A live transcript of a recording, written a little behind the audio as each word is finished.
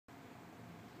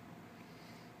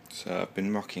So I've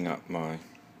been mocking up my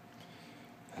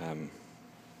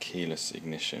keyless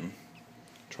ignition.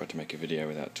 Tried to make a video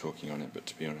without talking on it, but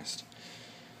to be honest,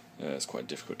 it's quite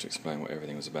difficult to explain what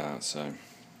everything was about, so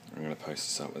I'm going to post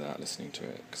this up without listening to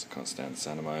it because I can't stand the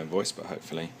sound of my own voice, but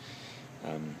hopefully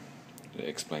it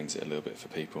explains it a little bit for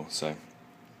people. So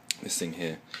this thing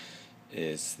here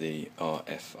is the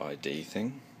RFID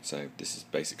thing. So this is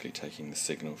basically taking the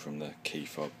signal from the key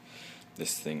fob.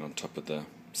 This thing on top of the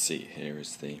seat here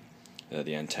is the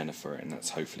antenna for it, and that's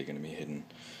hopefully going to be hidden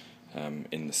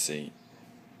in the seat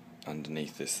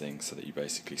underneath this thing, so that you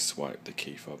basically swipe the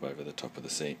key fob over the top of the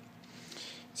seat.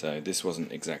 So this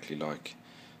wasn't exactly like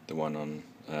the one on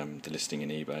the listing in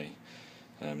eBay.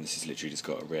 This is literally just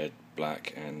got a red,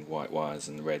 black and white wires,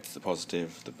 and the red's the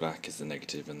positive, the black is the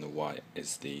negative, and the white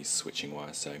is the switching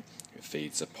wire, so it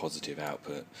feeds a positive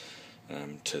output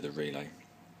to the relay.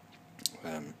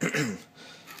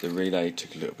 The relay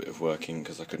took a little bit of working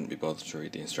because I couldn't be bothered to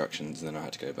read the instructions, and then I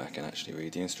had to go back and actually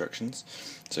read the instructions.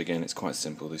 So again, it's quite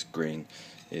simple. This green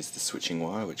is the switching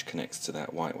wire which connects to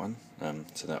that white one.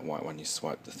 So that white one, you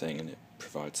swipe the thing and it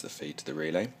provides the feed to the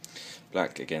relay.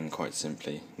 Black, again, quite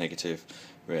simply negative.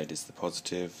 Red is the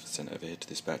positive, sent over here to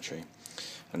this battery.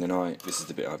 And then this is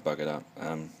the bit I buggered up.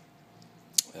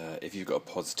 If you've got a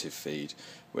positive feed,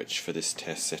 which for this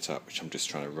test setup, which I'm just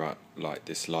trying to light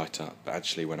this light up, but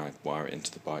actually when I wire it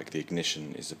into the bike, the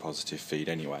ignition is a positive feed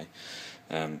anyway.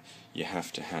 You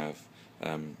have to have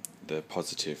the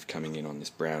positive coming in on this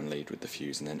brown lead with the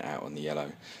fuse and then out on the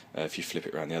yellow. If you flip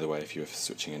it around the other way, if you were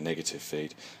switching a negative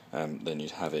feed, then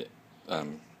you'd have it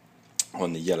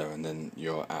on the yellow, and then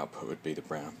your output would be the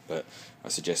brown. But I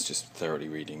suggest just thoroughly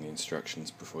reading the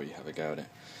instructions before you have a go at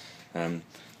it.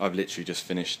 I've literally just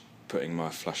finished putting my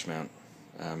flush mount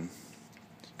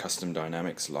custom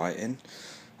dynamics light in.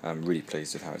 I'm really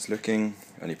pleased with how it's looking.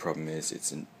 Only problem is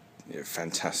it's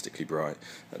fantastically bright.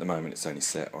 At the moment it's only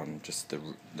set on just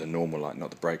the normal light, not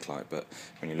the brake light, but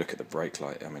when you look at the brake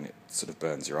light, I mean, it sort of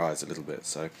burns your eyes a little bit,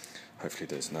 so hopefully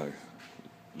there's no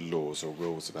laws or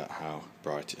rules about how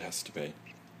bright it has to be.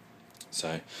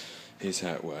 So here's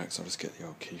how it works. I'll just get the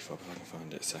old key fob if I can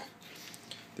find it. So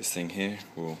this thing here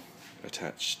will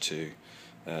attach to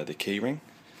the key ring,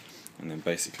 and then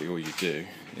basically all you do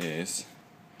is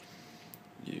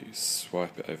you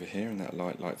swipe it over here and that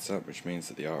light lights up, which means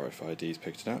that the RFID's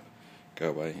picked it up. Go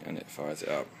away and it fires it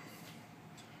up.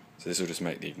 So this will just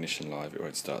make the ignition live, it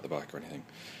won't start the bike or anything.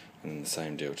 And then the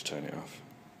same deal to turn it off.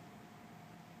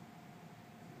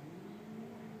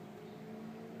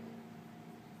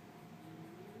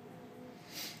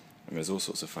 And there's all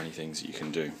sorts of funny things that you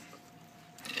can do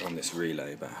on this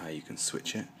relay about how you can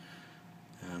switch it.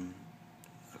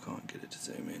 I can't get it to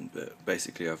zoom in, but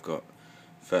basically I've got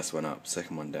first one up,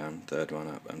 second one down, third one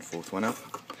up and fourth one up,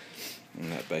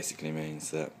 and that basically means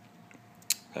that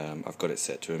I've got it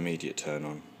set to immediate turn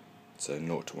on, so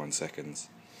 0 to 1 seconds.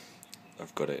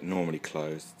 I've got it normally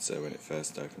closed, so when it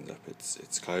first opens up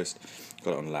it's closed.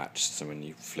 Got it on latch, so when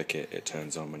you flick it, it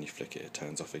turns on, when you flick it, it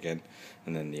turns off again,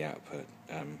 and then the output,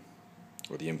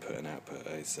 or the input and output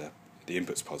is, the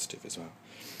input's positive as well.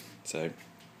 So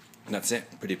that's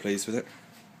it, pretty pleased with it.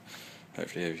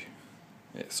 Hopefully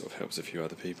it sort of helps a few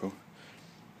other people,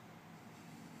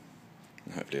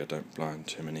 and hopefully I don't blind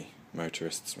too many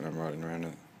motorists when I'm riding around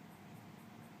with it.